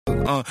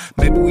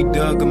Maybe we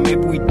dug or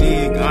maybe we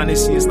dig.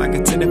 Honestly, it's like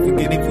a tenant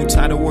forget if you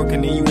tired of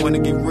working and you want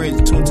to get rich.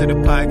 Tune to the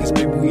podcast,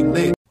 maybe we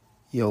lit.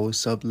 Yo,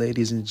 what's up,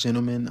 ladies and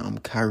gentlemen? I'm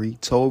Kyrie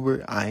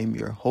Tolbert. I am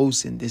your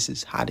host, and this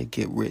is How to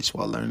Get Rich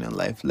While Learning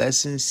Life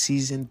Lessons,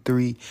 Season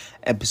 3,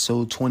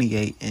 Episode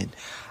 28. And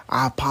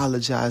I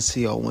apologize to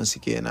y'all once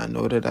again. I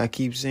know that I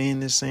keep saying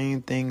the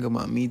same thing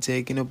about me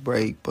taking a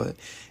break, but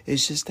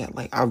it's just that,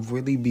 I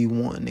really be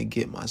wanting to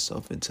get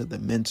myself into the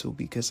mental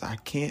because I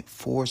can't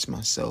force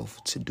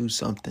myself to do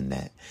something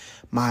that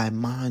my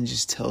mind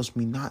just tells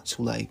me not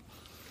to.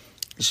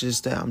 It's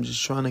just that I'm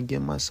just trying to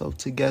get myself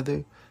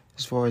together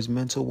as far as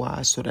mental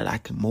wise so that I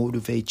can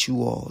motivate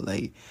you all.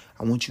 I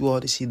want you all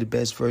to see the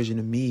best version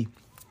of me,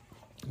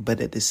 but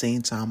at the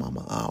same time, I'm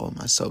allowing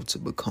myself to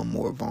become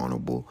more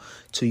vulnerable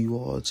to you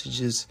all, to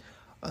just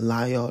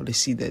allow y'all to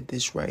see that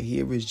this right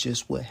here is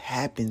just what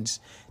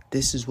happens.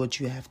 This is what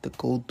you have to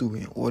go through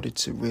in order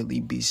to really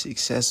be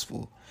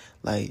successful.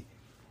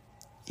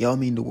 Y'all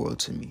mean the world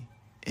to me.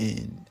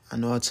 And I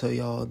know I tell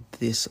y'all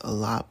this a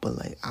lot, but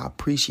I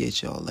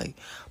appreciate y'all.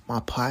 My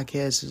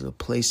podcast is a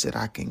place that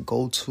I can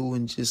go to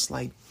and just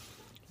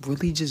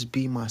really just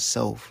be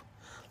myself.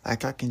 I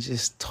can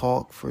just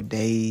talk for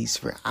days,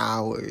 for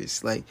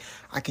hours.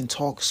 I can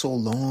talk so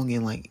long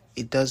and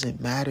it doesn't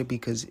matter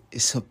because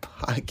it's a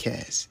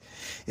podcast.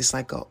 It's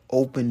like an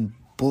open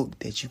book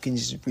that you can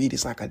just read.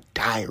 It's like a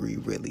diary,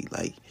 really.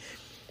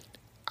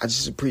 I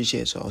just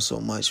appreciate y'all so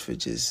much for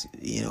just,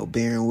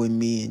 bearing with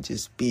me and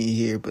just being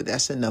here. But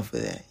that's enough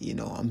of that.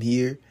 I'm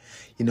here.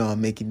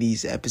 I'm making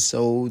these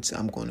episodes.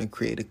 I'm going to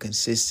create a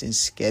consistent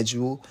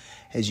schedule.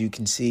 As you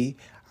can see,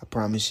 I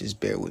promise, just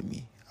bear with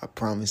me. I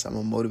promise I'm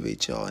going to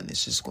motivate y'all, and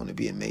it's just going to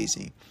be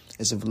amazing.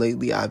 As of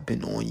lately, I've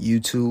been on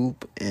YouTube,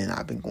 and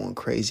I've been going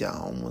crazy. I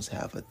almost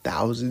have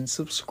 1,000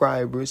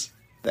 subscribers.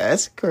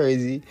 That's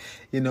crazy,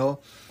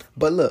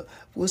 But look,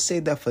 we'll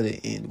save that for the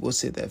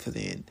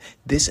end.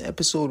 This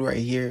episode right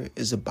here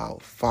is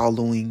about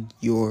following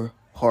your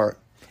heart.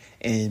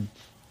 And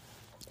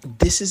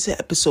this is an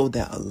episode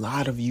that a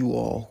lot of you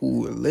all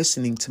who are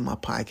listening to my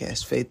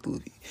podcast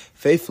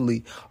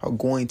faithfully are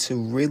going to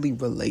really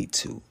relate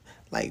to.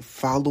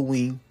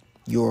 Following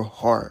your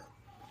heart.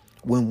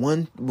 When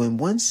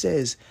one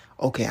says,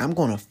 okay, I'm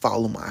going to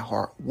follow my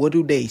heart, what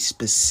do they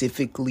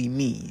specifically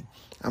mean?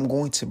 I'm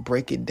going to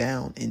break it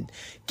down and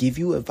give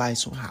you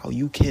advice on how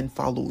you can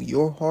follow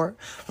your heart.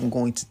 I'm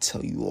going to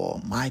tell you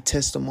all my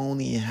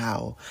testimony and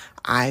how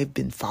I've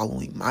been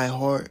following my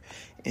heart.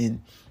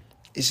 And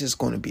it's just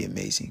going to be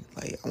amazing.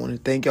 I want to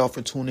thank y'all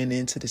for tuning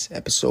in to this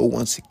episode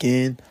once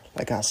again.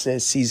 Like I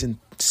said, season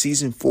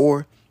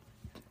 4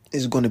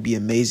 is going to be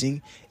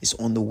amazing. It's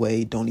on the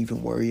way. Don't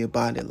even worry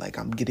about it.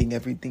 I'm getting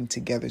everything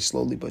together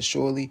slowly but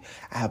surely.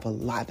 I have a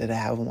lot that I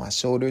have on my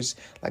shoulders.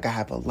 I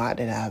have a lot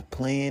that I have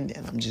planned,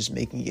 and I'm just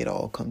making it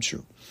all come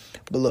true.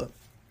 But look,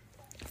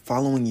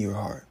 following your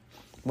heart.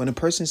 When a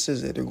person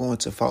says that they're going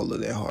to follow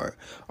their heart,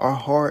 our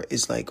heart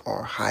is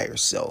our higher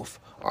self.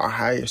 Our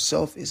higher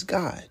self is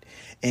God.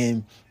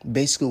 And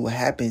basically what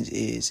happens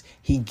is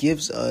he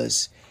gives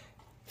us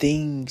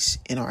things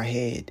in our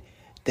head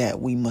that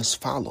we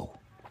must follow,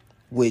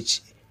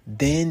 which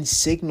then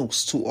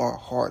signals to our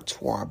heart,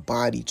 to our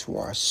body, to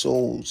our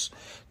souls,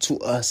 to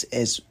us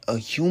as a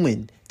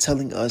human,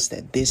 telling us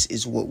that this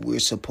is what we're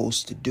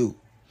supposed to do.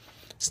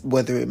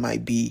 Whether it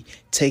might be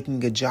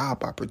taking a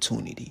job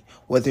opportunity,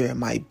 whether it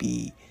might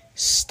be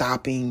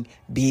stopping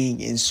being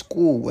in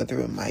school, whether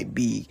it might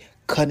be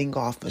cutting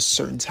off a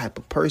certain type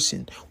of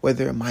person,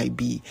 whether it might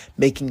be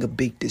making a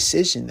big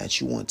decision that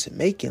you want to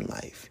make in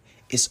life.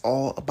 It's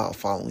all about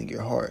following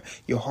your heart.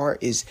 Your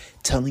heart is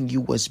telling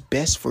you what's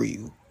best for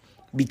you,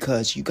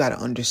 because you got to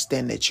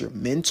understand that your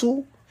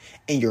mental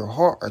and your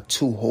heart are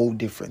two whole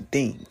different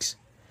things.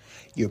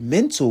 Your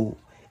mental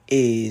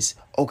is,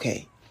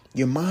 okay,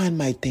 your mind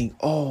might think,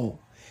 oh,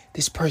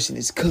 this person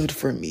is good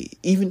for me,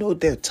 even though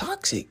they're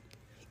toxic.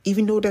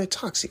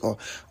 Or,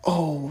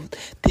 oh,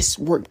 this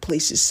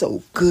workplace is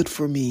so good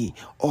for me.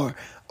 Or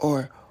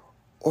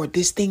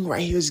this thing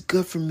right here is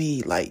good for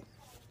me.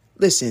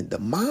 Listen, the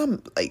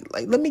mom,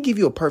 let me give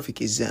you a perfect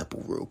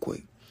example real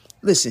quick.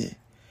 Listen,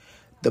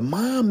 the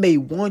mom may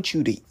want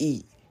you to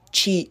eat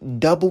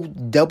double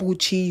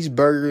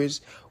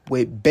cheeseburgers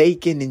with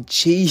bacon and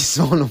cheese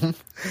on them,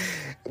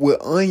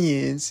 with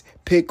onions,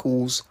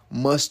 pickles,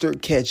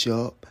 mustard,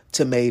 ketchup,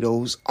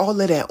 tomatoes,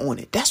 all of that on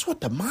it. That's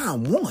what the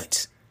mom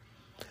wants.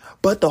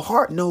 But the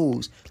heart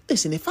knows,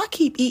 listen, if I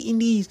keep eating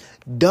these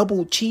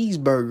double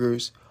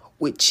cheeseburgers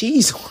with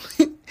cheese on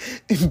it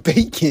and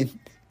bacon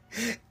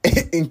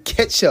and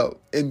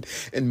ketchup and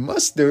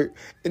mustard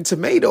and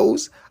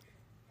tomatoes,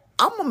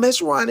 I'm gonna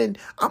mess around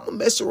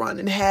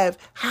and have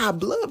high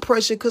blood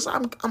pressure because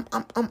I'm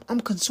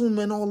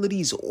consuming all of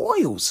these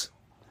oils.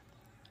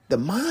 The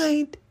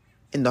mind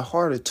and the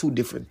heart are two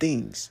different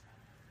things.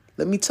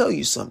 Let me tell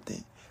you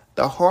something.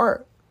 The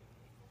heart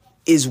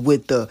is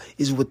with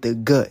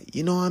the gut.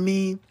 You know what I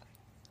mean?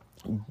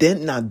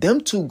 Then now them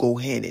two go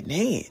hand in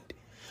hand,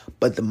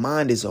 but the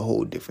mind is a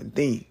whole different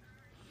thing.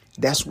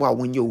 That's why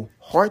when your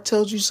heart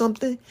tells you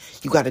something,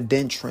 you got to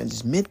then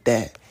transmit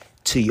that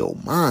to your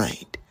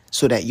mind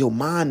so that your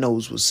mind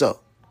knows what's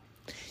up.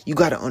 You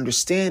got to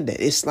understand that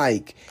it's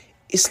like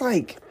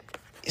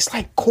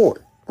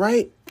court,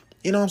 right?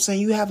 You know what I'm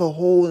saying? You have a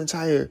whole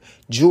entire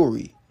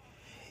jury.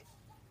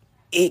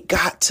 It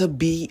got to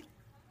be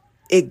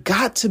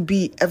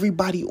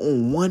everybody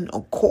on one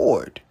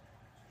accord.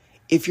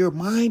 If your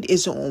mind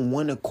isn't on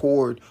one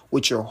accord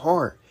with your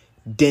heart,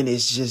 then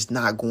it's just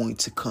not going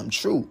to come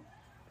true.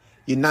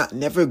 You're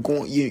never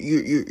going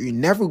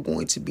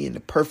to be in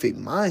the perfect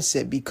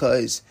mindset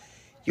because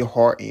your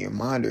heart and your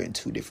mind are in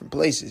two different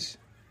places.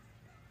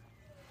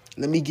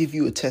 Let me give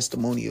you a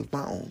testimony of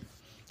my own.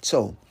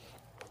 So,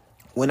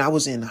 when I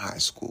was in high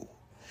school,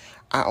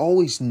 I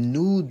always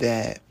knew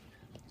that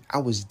I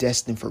was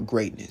destined for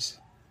greatness.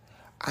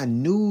 I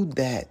knew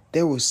that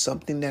there was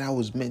something that I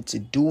was meant to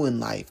do in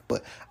life,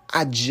 but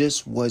I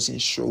just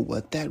wasn't sure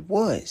what that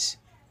was.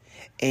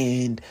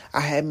 And I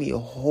had me a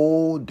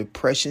whole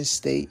depression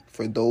state.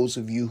 For those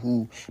of you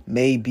who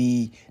may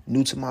be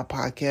new to my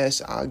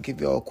podcast, I'll give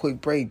you all a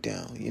quick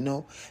breakdown.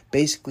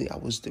 Basically, I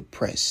was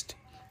depressed.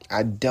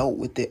 I dealt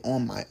with it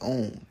on my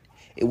own.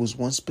 It was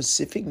one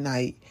specific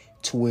night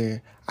to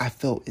where I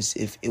felt as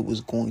if it was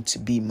going to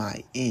be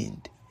my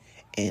end.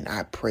 And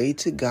I prayed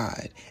to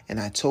God and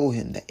I told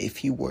him that if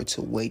he were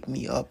to wake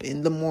me up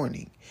in the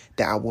morning,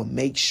 that I would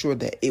make sure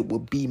that it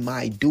would be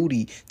my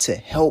duty to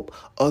help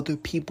other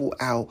people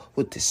out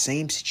with the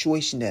same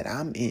situation that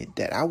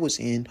I was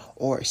in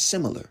or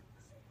similar.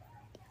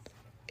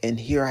 And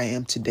here I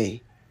am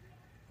today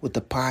with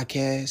the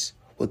podcast,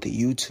 with the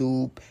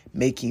YouTube,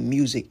 making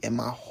music. And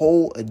my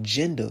whole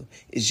agenda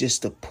is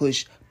just to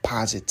push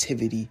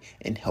positivity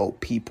and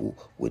help people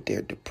with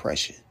their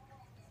depression.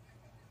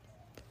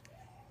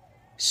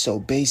 So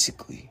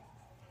basically,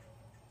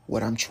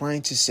 what I'm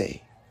trying to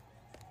say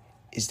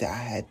is that I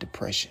had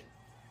depression.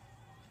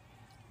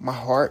 My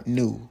heart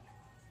knew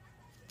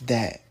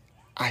that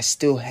I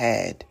still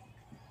had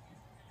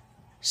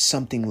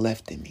something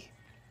left in me.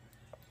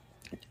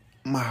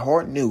 My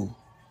heart knew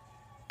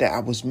that I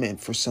was meant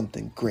for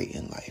something great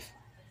in life.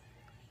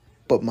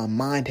 But my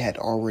mind had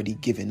already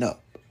given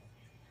up.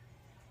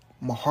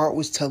 My heart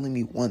was telling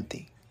me one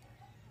thing,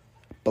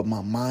 but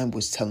my mind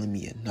was telling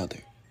me another.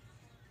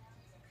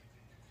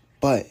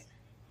 But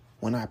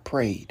when I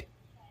prayed,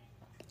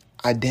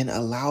 I then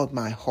allowed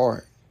my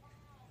heart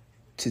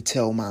to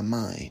tell my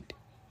mind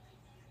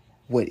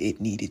what it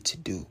needed to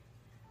do.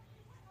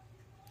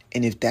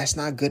 And if that's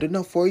not good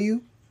enough for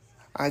you,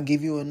 I'll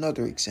give you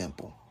another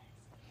example.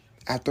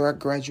 After I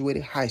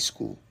graduated high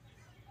school,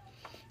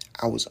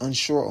 I was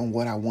unsure on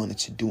what I wanted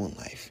to do in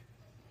life.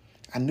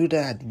 I knew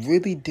that I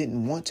really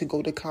didn't want to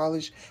go to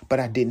college, but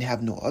I didn't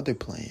have no other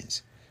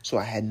plans. So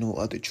I had no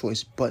other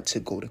choice but to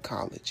go to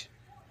college.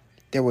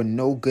 There were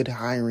no good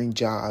hiring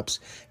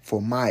jobs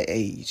for my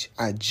age.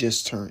 I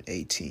just turned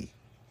 18.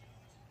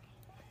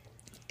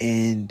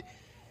 And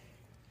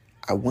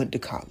I went to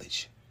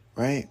college,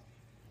 right?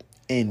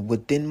 And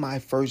within my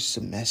first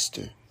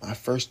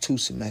two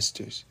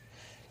semesters,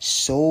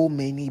 so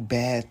many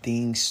bad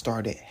things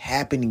started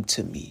happening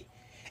to me.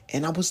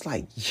 And I was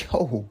like,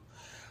 yo,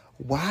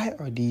 why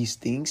are these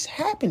things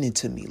happening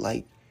to me?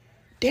 Like,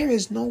 there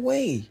is no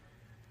way.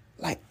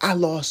 Like, I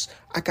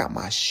got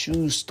my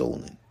shoes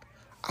stolen.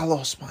 I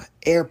lost my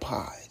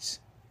AirPods.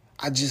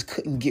 I just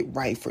couldn't get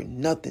right for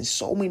nothing.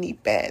 So many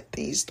bad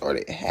things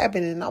started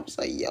happening. And I was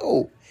like,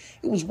 yo,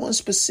 it was one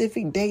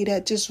specific day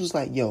that just was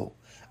like, yo,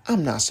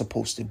 I'm not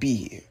supposed to be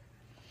here.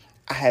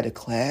 I had a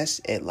class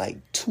at like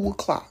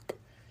 2:00,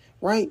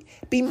 right?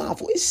 Be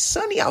mindful. It's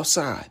sunny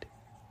outside.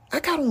 I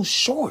got on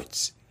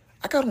shorts.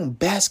 I got on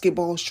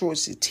basketball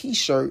shorts, a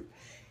t-shirt,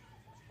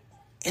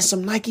 and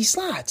some Nike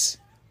slides,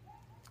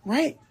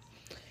 right?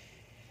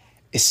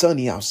 It's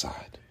sunny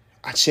outside.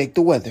 I checked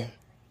the weather.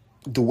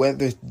 The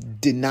weather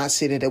did not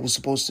say that it was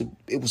supposed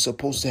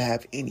to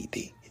have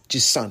anything.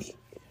 Just sunny,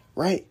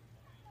 right?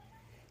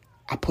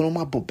 I put on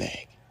my book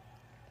bag.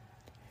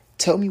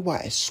 Tell me why,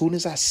 as soon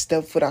as I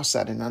step foot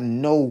outside, and I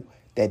know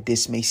that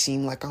this may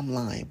seem like I'm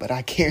lying, but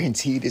I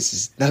guarantee this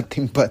is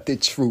nothing but the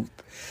truth.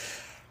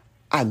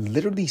 I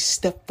literally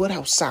step foot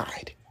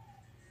outside.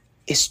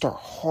 It start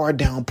hard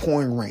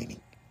downpouring raining.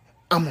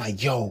 I'm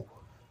like, yo,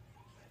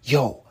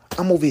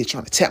 I'm over here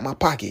trying to tap my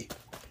pocket.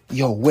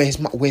 Yo, where's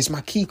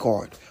my key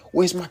card?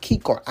 Where's my key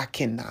card? I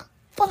cannot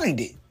find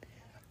it.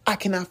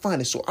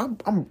 So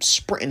I'm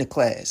sprinting to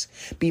class.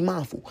 Be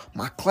mindful.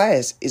 My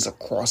class is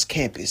across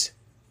campus,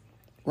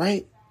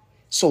 right?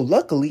 So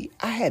luckily,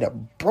 I had a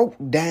broke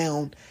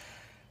down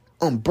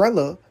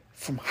umbrella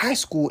from high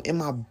school in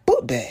my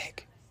book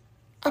bag.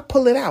 I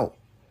pull it out,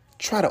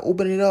 try to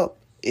open it up,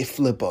 it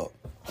flip up.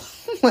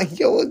 I'm like,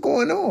 yo, what's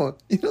going on?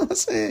 You know what I'm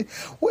saying?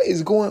 What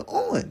is going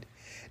on?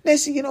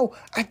 Next thing you know,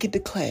 I get to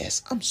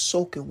class. I'm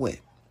soaking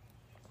wet.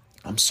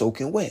 I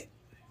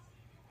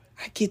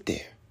get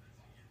there.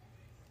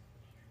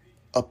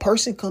 A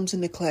person comes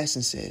into class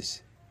and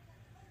says,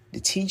 the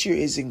teacher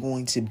isn't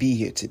going to be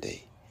here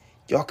today.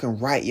 Y'all can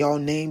write y'all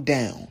name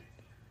down.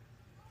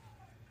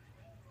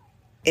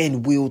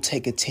 and we'll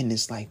take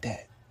attendance like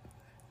that.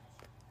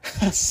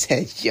 I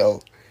said,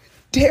 yo,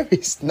 there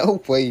is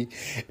no way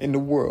in the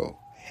world.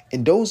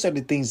 And those are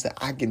the things that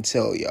I can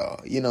tell y'all.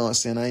 You know what I'm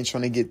saying? I ain't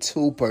trying to get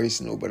too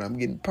personal, but I'm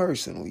getting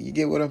personal. You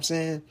get what I'm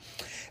saying?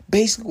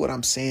 Basically, what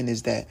I'm saying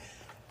is that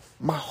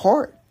my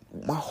heart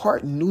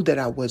knew that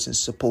I wasn't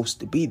supposed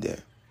to be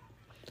there.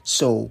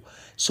 So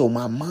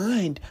my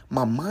mind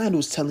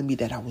was telling me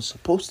that I was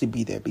supposed to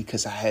be there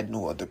because I had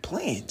no other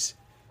plans.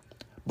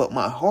 But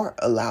my heart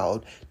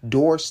allowed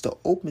doors to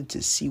open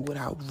to see what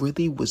I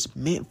really was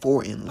meant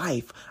for in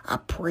life. I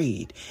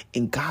prayed,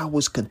 and God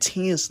was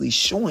continuously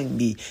showing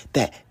me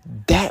that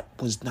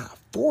was not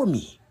for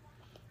me.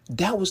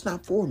 That was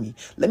not for me.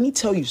 Let me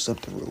tell you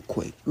something real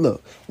quick.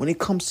 Look, when it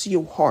comes to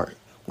your heart,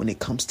 when it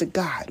comes to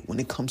God, when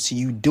it comes to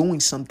you doing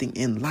something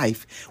in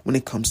life, when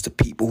it comes to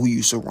people who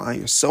you surround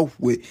yourself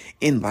with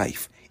in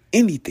life,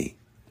 anything,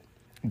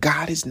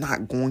 God is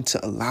not going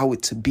to allow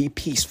it to be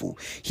peaceful.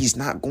 He's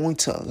not going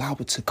to allow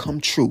it to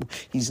come true.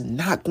 He's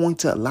not going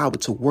to allow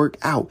it to work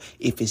out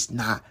if it's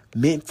not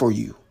meant for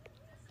you.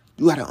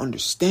 You got to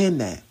understand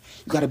that.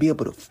 You got to be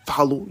able to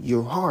follow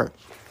your heart.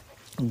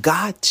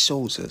 God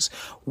shows us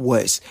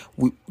what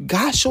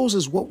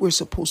we're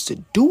supposed to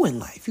do in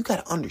life. You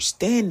got to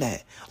understand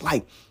that.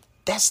 Like,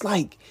 that's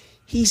like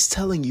he's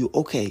telling you,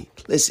 okay,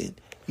 listen,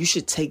 you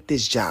should take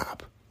this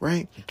job,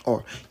 right?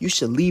 Or you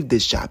should leave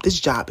this job. This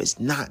job is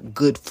not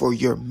good for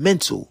your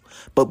mental,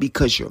 but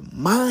because your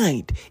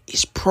mind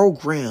is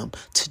programmed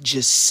to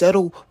just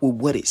settle with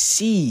what it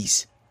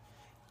sees,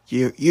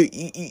 you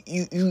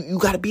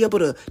got to be able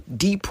to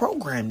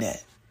deprogram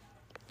that.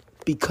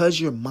 Because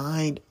your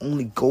mind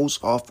only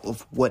goes off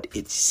of what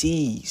it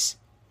sees.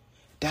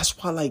 That's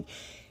why, like,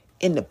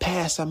 in the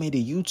past, I made a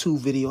YouTube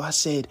video. I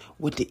said,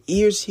 what the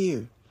ears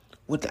hear,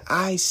 what the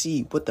eyes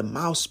see, what the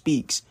mouth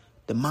speaks,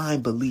 the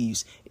mind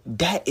believes.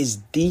 That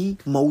is the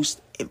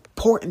most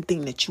important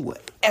thing that you will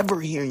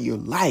ever hear in your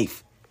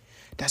life.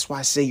 That's why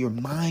I say your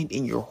mind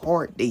and your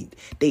heart, they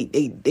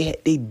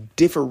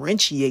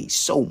differentiate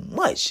so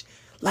much.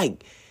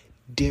 Like,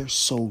 they're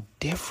so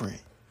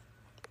different,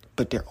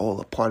 but they're all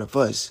a part of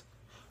us.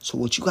 So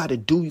what you got to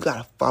do, you got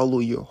to follow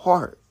your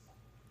heart.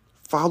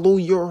 Follow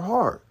your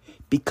heart.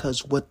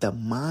 Because what the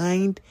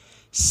mind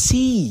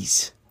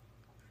sees,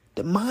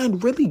 the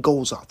mind really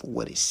goes off of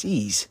what it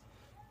sees,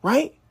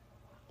 right?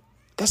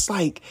 That's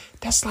like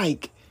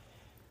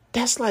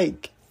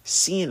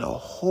seeing a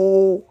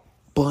whole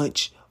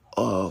bunch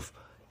of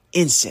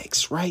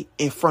insects right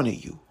in front of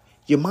you.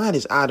 Your mind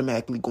is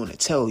automatically going to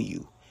tell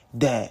you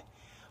that,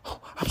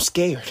 oh, I'm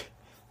scared.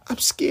 I'm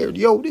scared.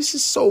 Yo, this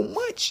is so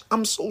much.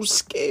 I'm so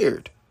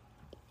scared.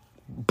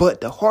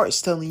 But the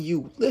heart's telling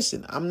you,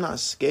 listen, I'm not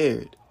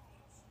scared.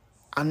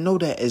 I know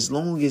that as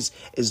long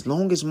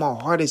as my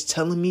heart is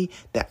telling me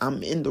that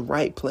I'm in the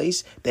right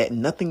place, that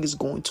nothing is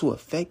going to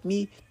affect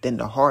me, then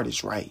the heart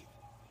is right.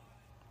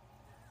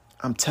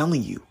 I'm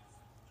telling you,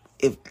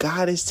 if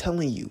God is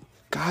telling you,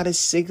 God is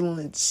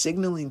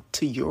signaling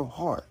to your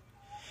heart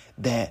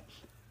that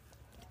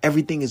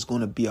everything is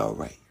going to be all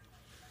right.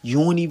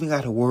 You don't even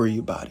got to worry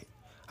about it.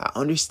 I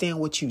understand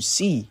what you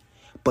see,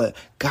 but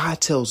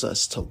God tells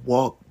us to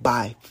walk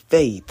by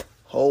faith.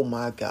 Oh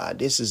my God,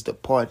 this is the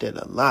part that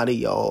a lot of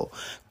y'all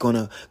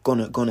gonna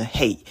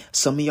hate.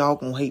 Some of y'all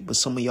gonna hate, but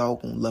some of y'all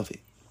gonna love it.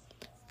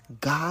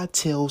 God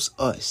tells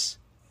us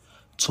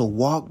to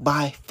walk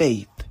by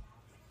faith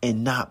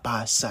and not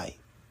by sight.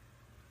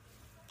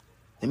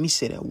 Let me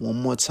say that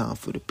one more time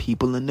for the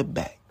people in the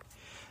back.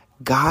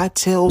 God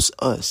tells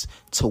us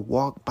to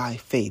walk by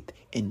faith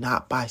and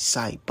not by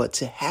sight, but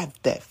to have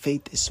that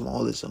faith as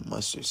small as a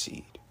mustard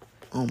seed.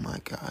 Oh my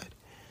God.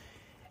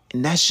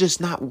 And that's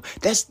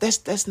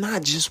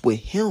not just with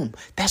him.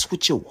 That's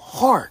with your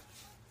heart.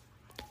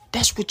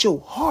 That's with your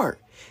heart.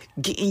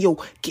 Getting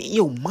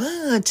your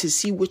mind to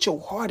see what your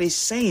heart is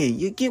saying.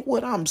 You get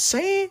what I'm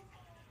saying?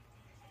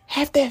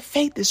 Have that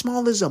faith as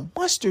small as a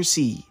mustard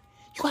seed.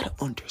 You got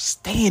to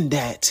understand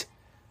that.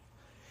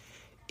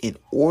 In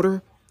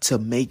order to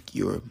make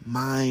your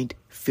mind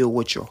feel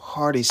what your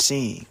heart is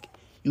saying,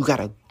 you got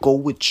to go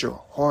with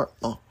your heart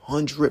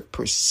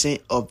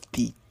 100% of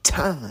the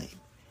time.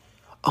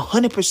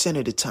 100%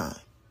 of the time.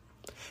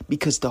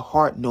 Because the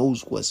heart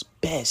knows what's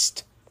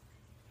best.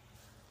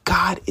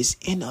 God is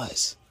in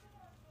us.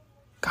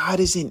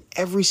 God is in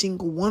every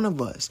single one of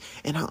us.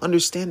 And I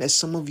understand that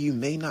some of you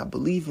may not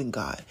believe in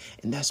God.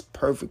 And that's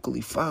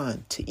perfectly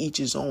fine. To each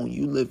his own.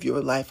 You live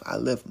your life, I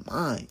live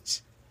mine.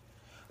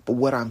 But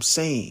what I'm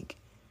saying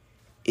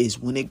is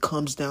when it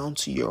comes down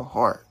to your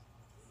heart,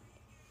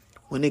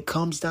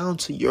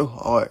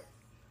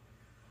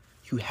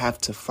 you have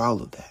to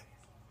follow that.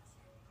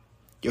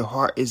 Your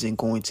heart isn't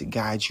going to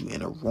guide you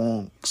in a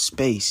wrong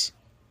space.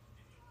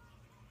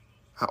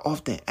 I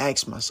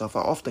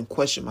often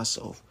question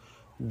myself,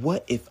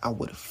 what if I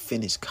would have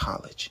finished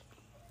college?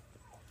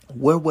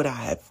 Where would I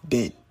have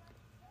been?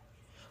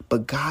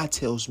 But God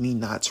tells me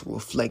not to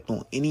reflect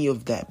on any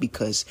of that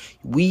because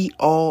we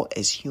all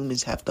as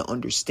humans have to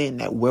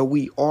understand that where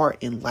we are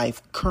in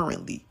life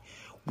currently,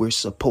 we're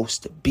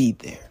supposed to be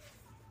there.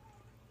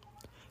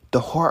 The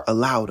heart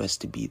allowed us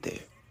to be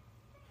there.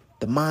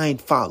 The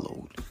mind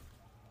followed.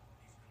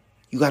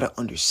 You got to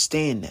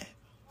understand that.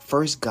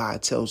 First,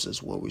 God tells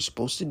us what we're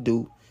supposed to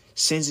do,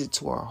 sends it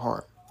to our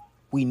heart.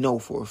 We know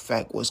for a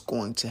fact what's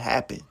going to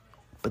happen.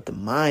 But the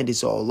mind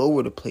is all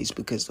over the place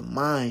because the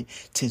mind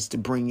tends to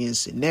bring in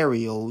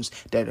scenarios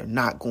that are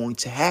not going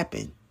to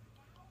happen.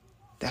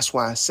 That's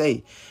why I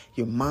say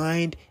your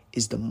mind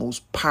is the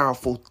most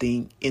powerful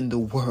thing in the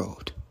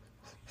world.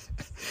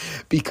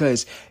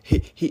 Because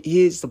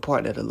here's the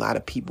part that a lot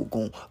of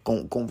people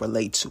gon'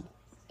 relate to.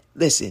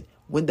 Listen,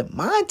 when the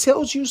mind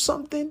tells you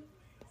something,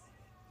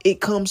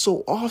 it comes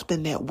so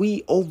often that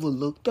we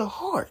overlook the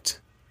heart.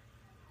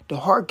 The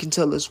heart can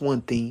tell us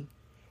one thing.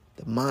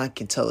 The mind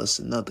can tell us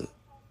another.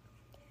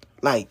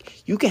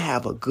 Like you can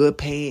have a good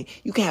paying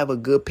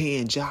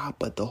job,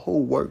 but the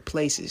whole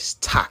workplace is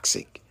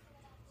toxic,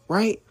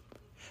 right?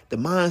 The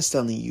mind's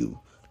telling you,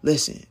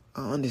 listen,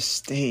 I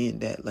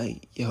understand that,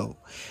 like,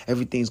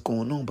 everything's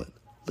going on, but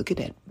look at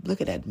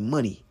that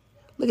money.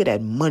 Look at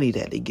that money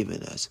that they're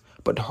giving us.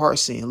 But the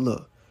heart's saying,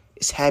 look,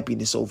 it's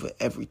happiness over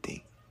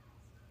everything.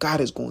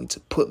 God is going to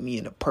put me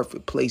in a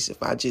perfect place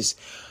if I just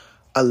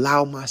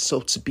allow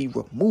myself to be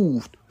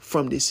removed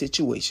from this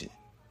situation.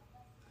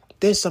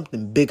 There's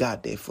something big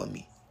out there for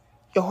me.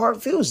 Your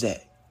heart feels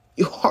that.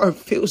 Your heart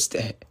feels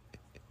that.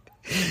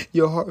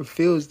 Your heart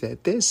feels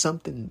that there's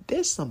something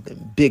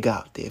big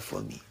out there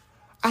for me.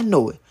 I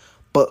know it.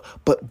 But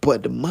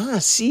the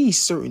mind sees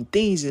certain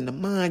things and the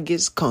mind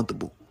gets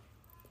comfortable.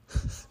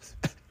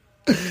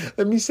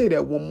 Let me say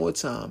that one more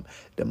time.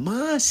 The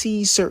mind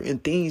sees certain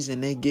things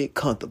and they get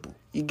comfortable.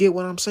 You get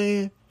what I'm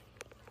saying?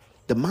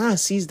 The mind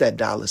sees that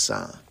dollar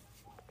sign.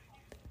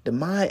 The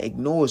mind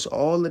ignores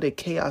all of the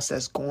chaos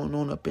that's going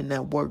on up in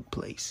that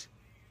workplace.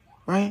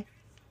 Right?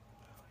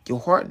 Your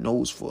heart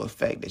knows for a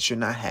fact that you're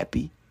not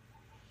happy.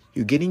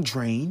 You're getting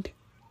drained.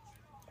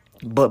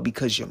 But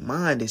because your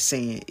mind is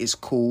saying it's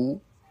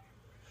cool,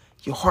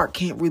 your heart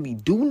can't really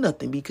do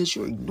nothing because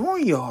you're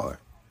ignoring your heart.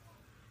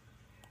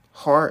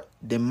 Heart,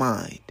 then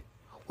mind.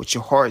 What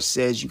your heart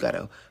says, you got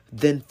to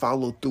then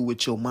follow through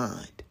with your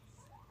mind.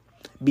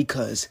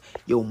 Because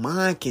your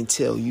mind can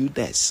tell you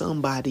that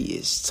somebody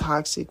is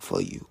toxic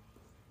for you.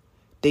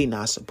 They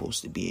not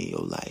supposed to be in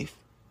your life.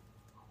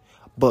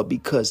 But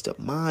because the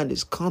mind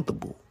is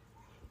comfortable,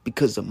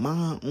 because the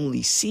mind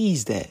only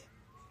sees that,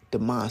 the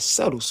mind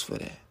settles for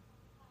that.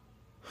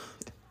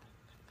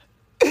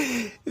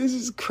 This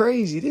is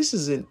crazy. This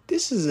is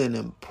an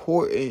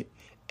important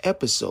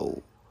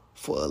episode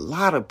for a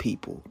lot of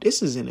people.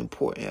 This is an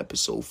important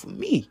episode for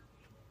me.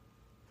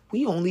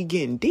 We only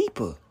getting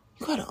deeper.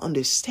 You got to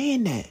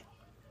understand that.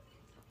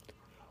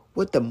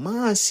 What the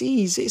mind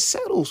sees, it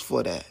settles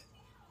for that.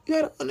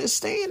 You got to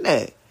understand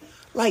that.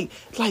 Like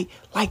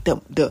the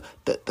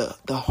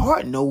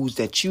heart knows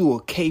that you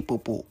are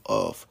capable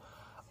of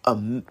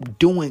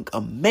doing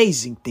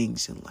amazing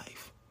things in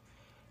life.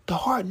 The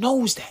heart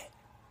knows that.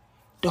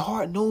 The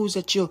heart knows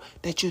that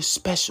you're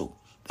special.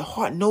 The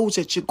heart knows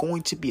that you're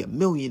going to be a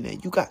millionaire.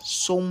 You got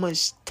so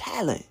much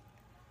talent.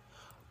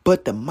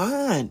 But the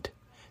mind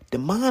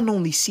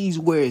only sees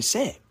where it's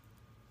at.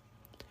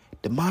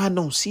 The mind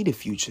don't see the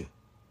future.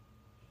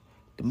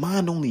 The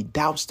mind only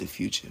doubts the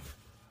future.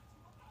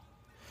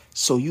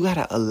 So you got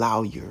to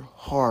allow your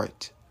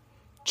heart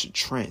to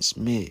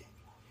transmit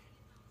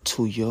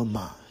to your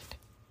mind.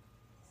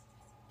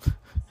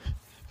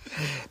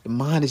 The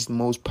mind is the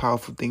most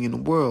powerful thing in the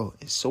world.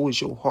 And so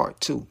is your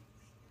heart too.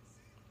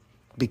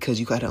 Because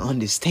you got to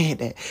understand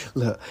that.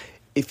 Look,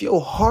 if your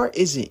heart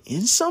isn't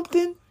in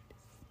something,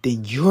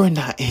 then you're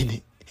not in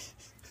it.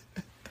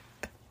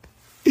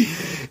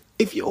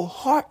 If your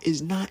heart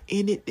is not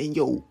in it, then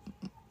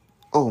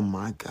oh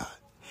my God.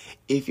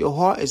 If your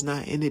heart is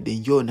not in it,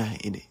 then you're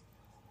not in it.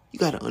 You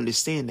got to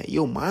understand that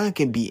your mind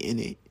can be in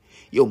it.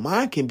 Your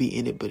mind can be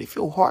in it. But if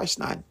your heart's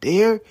not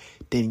there,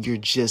 then you're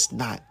just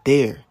not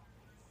there.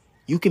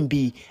 You can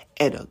be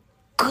at a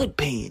good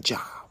paying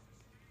job.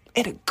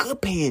 At a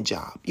good paying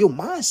job. Your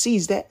mind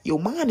sees that. Your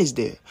mind is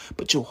there.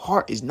 But your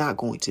heart is not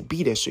going to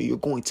be there. So you're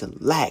going to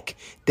lack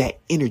that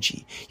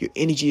energy. Your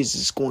energy is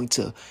just going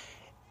to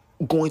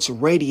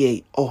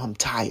radiate, oh, I'm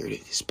tired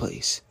of this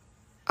place.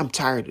 I'm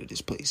tired of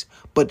this place.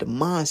 But the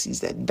mind sees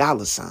that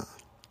dollar sign.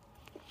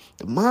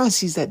 The mind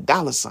sees that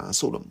dollar sign.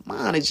 So the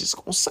mind is just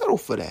going to settle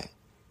for that.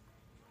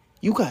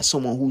 You got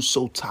someone who's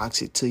so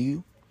toxic to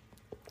you,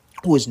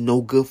 who is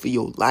no good for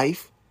your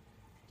life.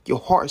 Your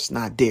heart's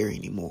not there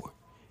anymore.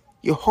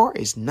 Your heart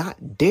is not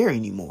there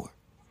anymore.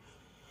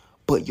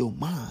 But your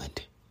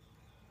mind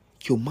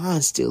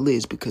still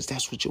is, because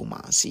that's what your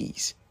mind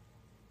sees.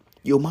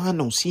 Your mind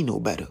don't see no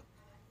better.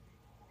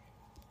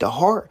 The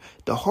heart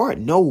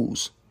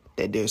knows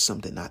that there's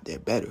something out there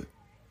better.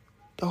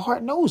 The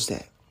heart knows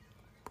that.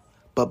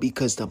 But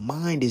because the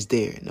mind is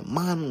there and the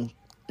mind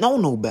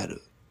don't know no better,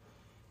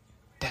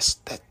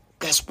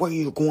 that's where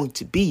you're going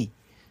to be.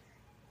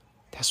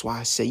 That's why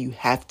I say you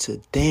have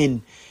to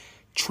then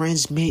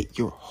transmit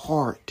your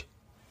heart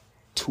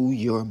to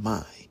your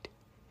mind.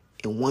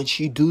 And once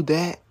you do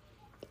that,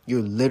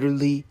 you're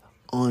literally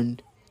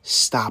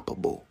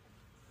unstoppable.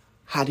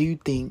 How do you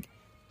think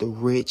the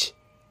rich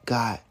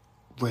got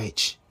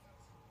rich?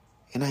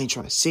 And I ain't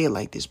trying to say it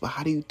like this, but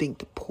how do you think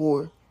the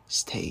poor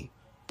stay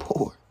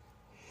poor?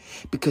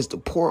 Because the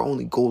poor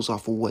only goes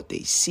off of what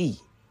they see,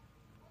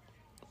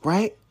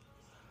 right?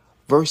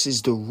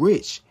 Versus the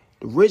rich.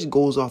 The rich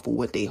goes off of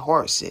what their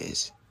heart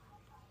says.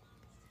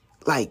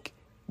 Like,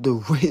 the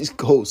rich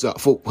goes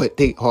off of what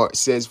their heart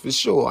says for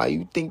sure. How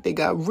you think they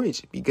got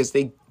rich? Because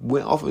they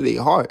went off of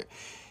their heart.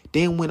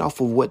 They went off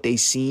of what they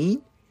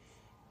seen.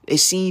 They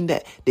seen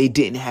that they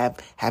didn't have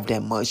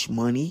that much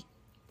money.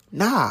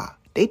 Nah,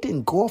 they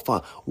didn't go off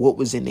of what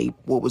was in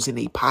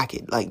their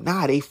pocket. Like,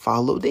 nah, they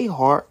followed their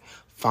heart,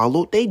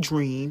 followed their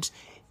dreams.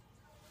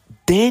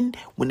 Then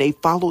when they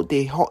followed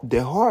their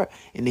heart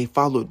and they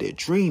followed their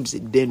dreams,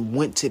 it then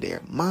went to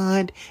their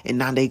mind, and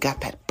now they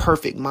got that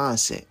perfect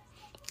mindset.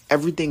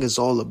 Everything is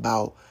all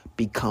about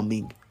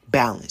becoming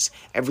balanced.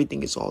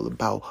 Everything is all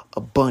about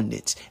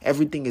abundance.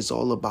 Everything is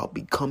all about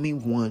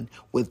becoming one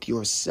with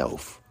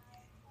yourself.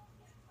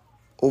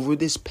 Over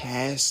this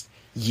past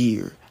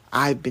year,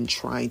 I've been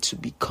trying to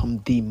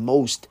become the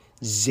most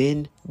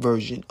Zen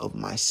version of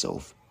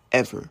myself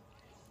ever.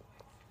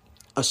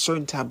 A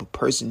certain type of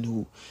person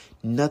who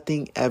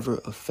nothing ever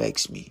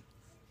affects me.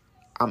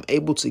 I'm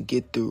able to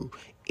get through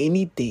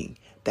anything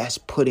that's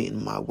put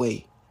in my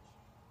way.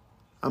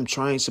 I'm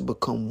trying to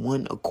become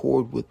one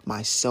accord with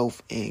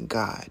myself and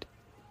God.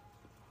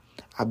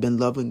 I've been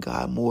loving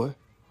God more.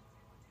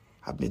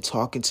 I've been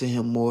talking to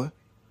him more.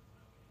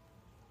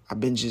 I've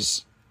been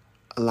just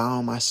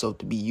allowing myself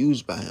to be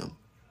used by him.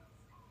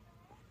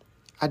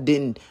 Let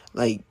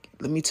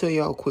me tell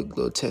y'all a quick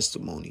little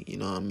testimony. You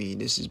know what I mean?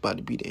 This is about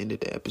to be the end of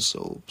the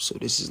episode. So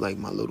this is like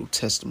my little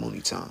testimony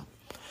time.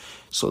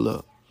 So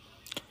look,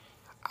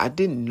 I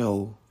didn't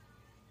know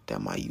that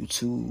my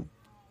YouTube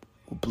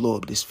would blow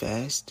up this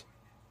fast.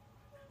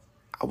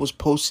 I was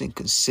posting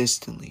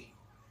consistently.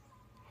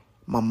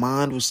 My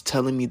mind was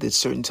telling me that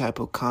certain type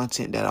of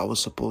content that I was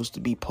supposed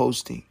to be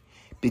posting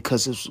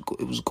because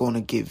it was going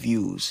to get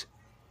views,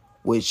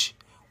 which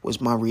was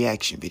my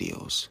reaction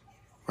videos,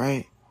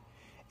 right?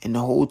 And the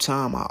whole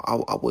time I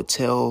would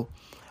tell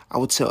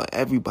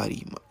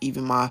everybody,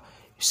 even my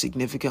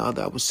significant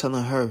other, I was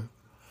telling her,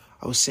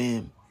 I was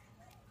saying,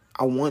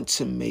 I want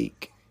to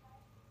make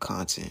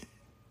content.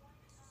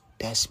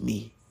 That's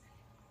me.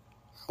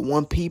 I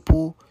want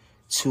people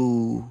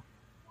to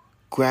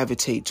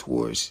gravitate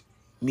towards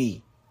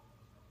me.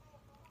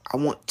 I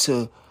want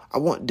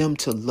them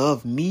to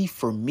love me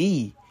for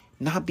me,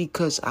 not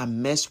because I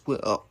mess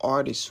with an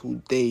artist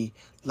who they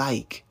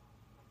like.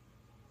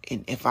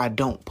 And if I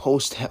don't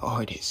post that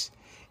artist,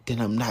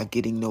 then I'm not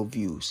getting no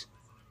views.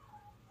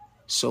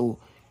 So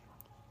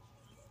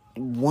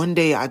one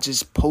day I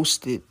just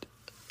posted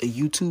a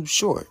YouTube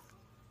short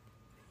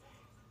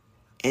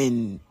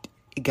and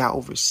it got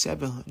over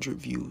 700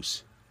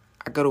 views.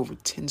 I got over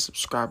 10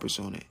 subscribers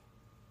on it.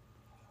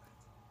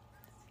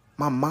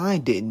 My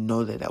mind didn't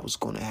know that was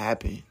going to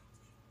happen.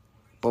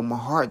 But my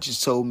heart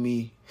just told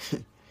me,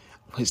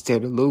 what's there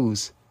to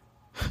lose?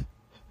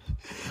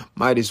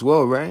 Might as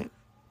well, right?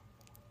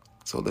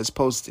 So let's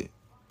post it.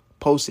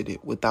 Posted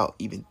it without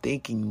even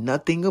thinking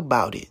nothing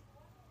about it.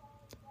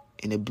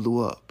 And it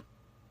blew up.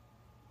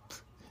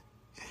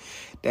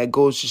 That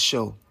goes to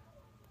show.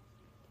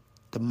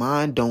 It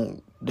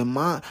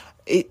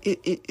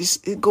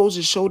goes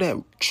to show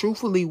that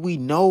truthfully we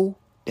know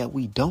that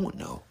we don't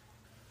know.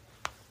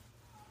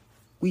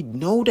 We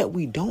know that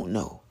we don't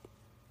know.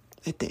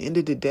 At the end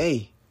of the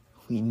day,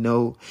 we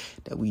know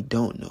that we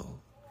don't know.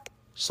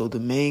 So the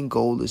main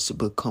goal is to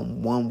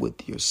become one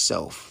with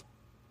yourself.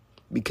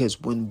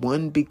 Because when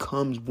one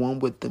becomes one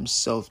with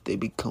themselves, they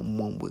become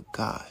one with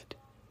God.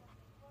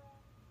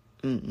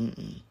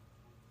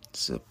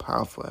 It's a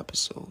powerful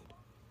episode.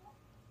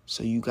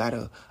 So you got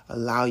to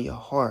allow your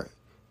heart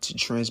to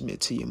transmit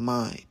to your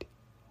mind.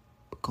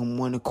 Become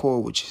one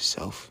accord with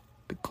yourself.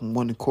 Become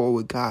one accord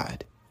with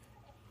God.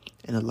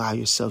 And allow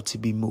yourself to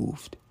be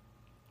moved.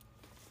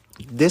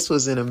 This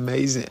was an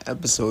amazing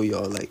episode,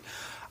 y'all.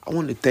 I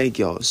want to thank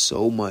y'all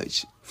so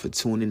much for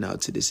tuning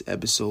out to this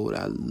episode.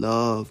 I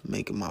love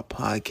making my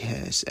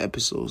podcast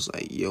episodes.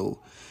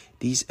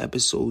 These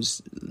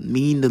episodes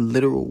mean the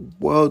literal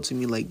world to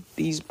me.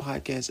 These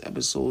podcast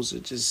episodes are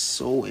just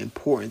so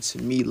important to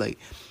me.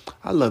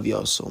 I love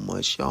y'all so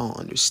much. Y'all don't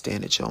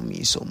understand that y'all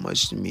mean so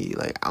much to me.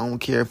 I don't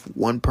care if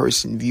one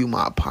person view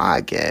my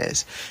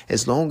podcast.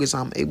 As long as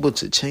I'm able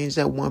to change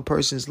that one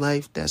person's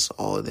life, that's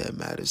all that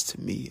matters to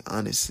me,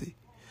 honestly.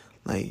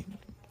 I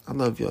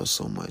love y'all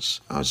so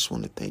much. I just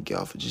want to thank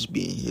y'all for just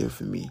being here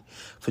for me,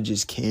 for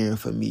just caring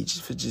for me,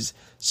 for just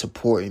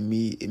supporting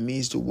me. It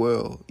means the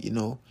world,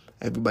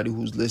 Everybody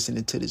who's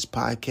listening to this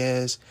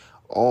podcast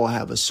all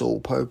have a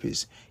sole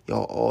purpose.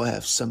 Y'all all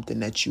have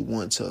something that you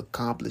want to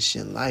accomplish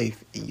in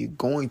life, and you're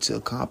going to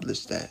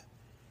accomplish that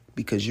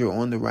because you're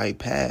on the right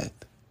path.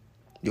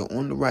 You're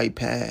on the right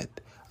path.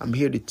 I'm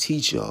here to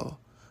teach y'all.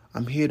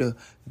 I'm here to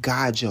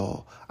guide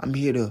y'all. I'm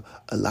here to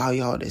allow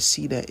y'all to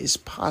see that it's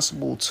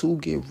possible to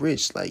get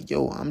rich.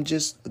 I'm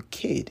just a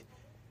kid.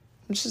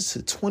 I'm just a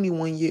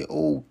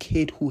 21-year-old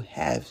kid who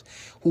has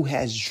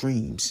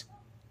dreams.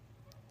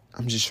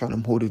 I'm just trying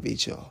to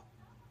motivate y'all.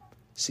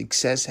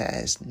 Success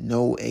has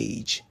no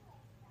age.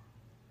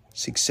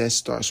 Success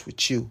starts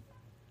with you.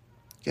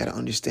 You got to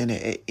understand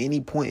that at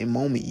any point in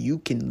moment, you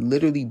can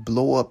literally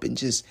blow up and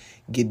just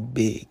get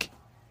big.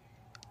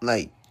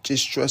 Like,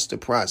 just trust the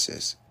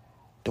process.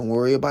 Don't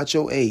worry about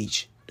your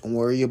age. Don't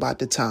worry about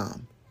the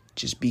time.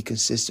 Just be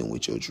consistent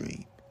with your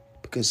dream.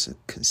 Because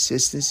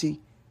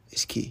consistency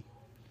is key.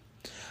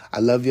 I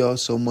love y'all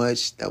so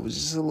much. That was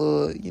just a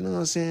little, you know what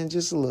I'm saying?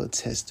 Just a little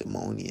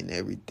testimony and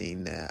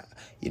everything that,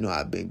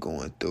 I've been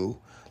going through.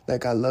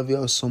 Like, I love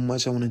y'all so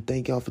much. I want to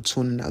thank y'all for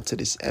tuning out to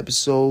this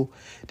episode.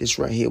 This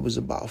right here was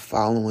about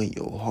following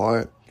your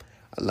heart,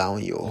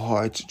 allowing your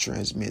heart to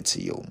transmit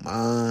to your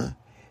mind.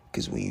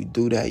 Because when you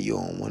do that, you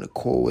don't want to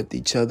core with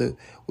each other,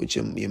 with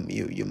your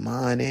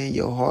mind and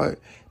your heart.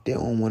 They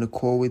don't want to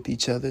core with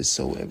each other.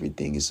 So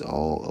everything is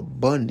all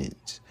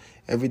abundance.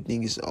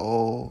 Everything is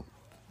all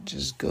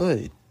just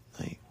good.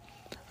 Like,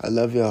 I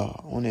love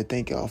y'all. I want to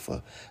thank y'all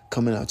for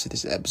coming out to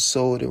this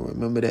episode. And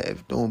remember that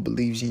if no one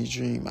believes in your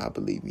dream, I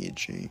believe in your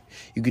dream.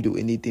 You can do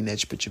anything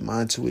that you put your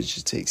mind to. It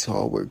just takes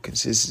hard work,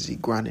 consistency,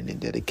 grinding, and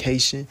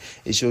dedication.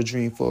 It's your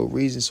dream for a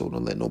reason, so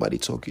don't let nobody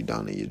talk you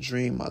down in your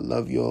dream. I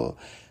love y'all.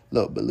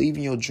 Look, believe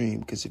in your dream,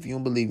 because if you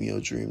don't believe in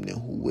your dream, then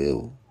who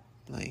will?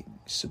 Like,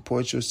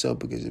 support yourself,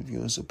 because if you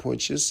don't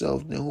support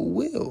yourself, then who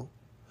will?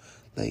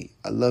 Like,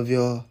 I love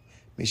y'all.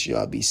 Make sure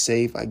y'all be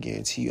safe. I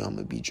guarantee you I'm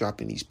going to be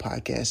dropping these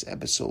podcast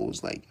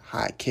episodes like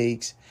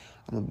hotcakes.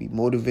 I'm going to be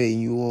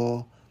motivating you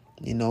all.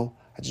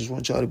 I just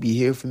want y'all to be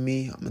here for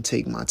me. I'm going to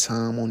take my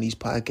time on these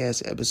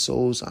podcast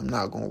episodes. I'm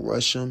not going to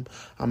rush them.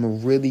 I'm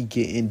going to really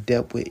get in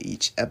depth with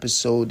each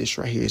episode. This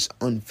right here is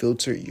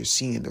unfiltered. You're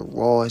seeing the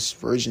rawest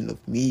version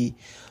of me.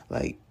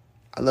 Like,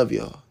 I love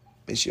y'all.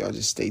 Make sure y'all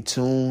just stay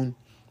tuned.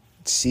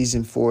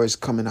 Season 4 is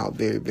coming out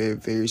very, very,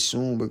 very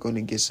soon. We're going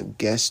to get some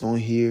guests on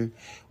here.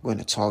 We're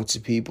going to talk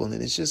to people,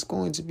 and it's just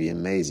going to be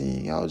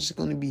amazing. Y'all just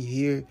going to be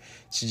here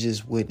to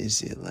just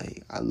witness it.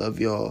 Like, I love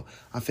y'all.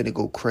 I'm finna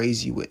go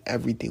crazy with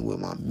everything, with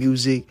my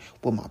music,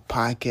 with my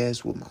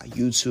podcast, with my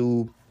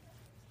YouTube.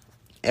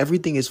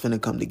 Everything is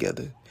finna come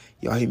together.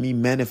 Y'all hear me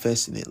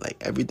manifesting it. Like,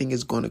 everything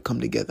is going to come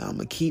together. I'm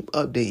going to keep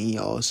updating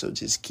y'all, so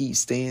just keep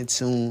staying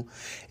tuned.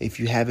 If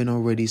you haven't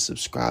already,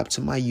 subscribed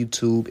to my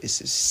YouTube. It's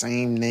the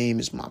same name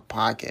as my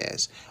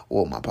podcast,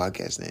 or my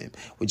podcast name,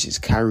 which is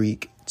Kyrie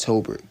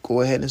Tolbert.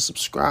 Go ahead and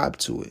subscribe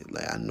to it.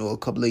 Like, I know a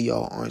couple of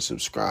y'all aren't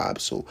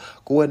subscribed, so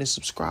go ahead and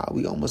subscribe.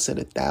 We almost at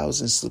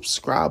 1,000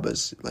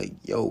 subscribers. Like,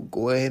 yo,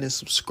 go ahead and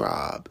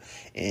subscribe.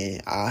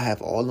 And I'll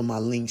have all of my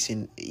links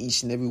in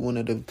each and every one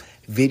of the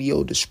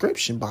video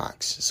description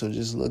box. So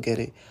just look at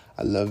it.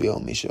 I love y'all.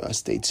 Make sure y'all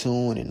stay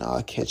tuned, and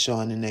I'll catch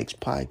y'all in the next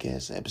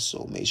podcast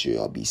episode. Make sure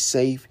y'all be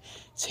safe.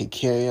 Take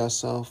care of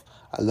yourself.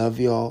 I love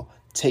y'all.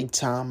 Take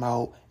time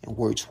out and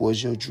work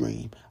towards your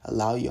dream.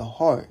 Allow your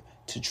heart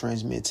to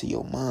transmit to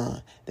your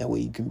mind. That way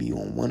you can be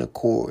on one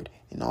accord.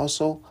 And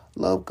also,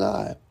 love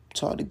God.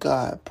 Talk to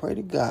God. Pray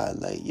to God.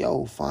 Like,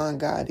 yo, find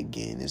God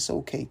again. It's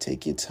okay.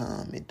 Take your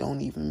time. It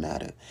don't even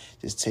matter.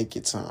 Just take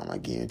your time. I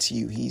guarantee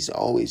you, He's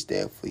always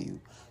there for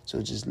you.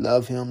 So just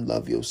love Him.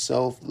 Love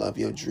yourself. Love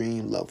your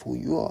dream. Love who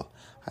you are.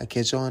 I'll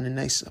catch y'all in the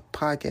next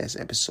podcast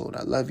episode.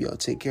 I love y'all.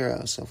 Take care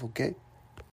of yourself, okay?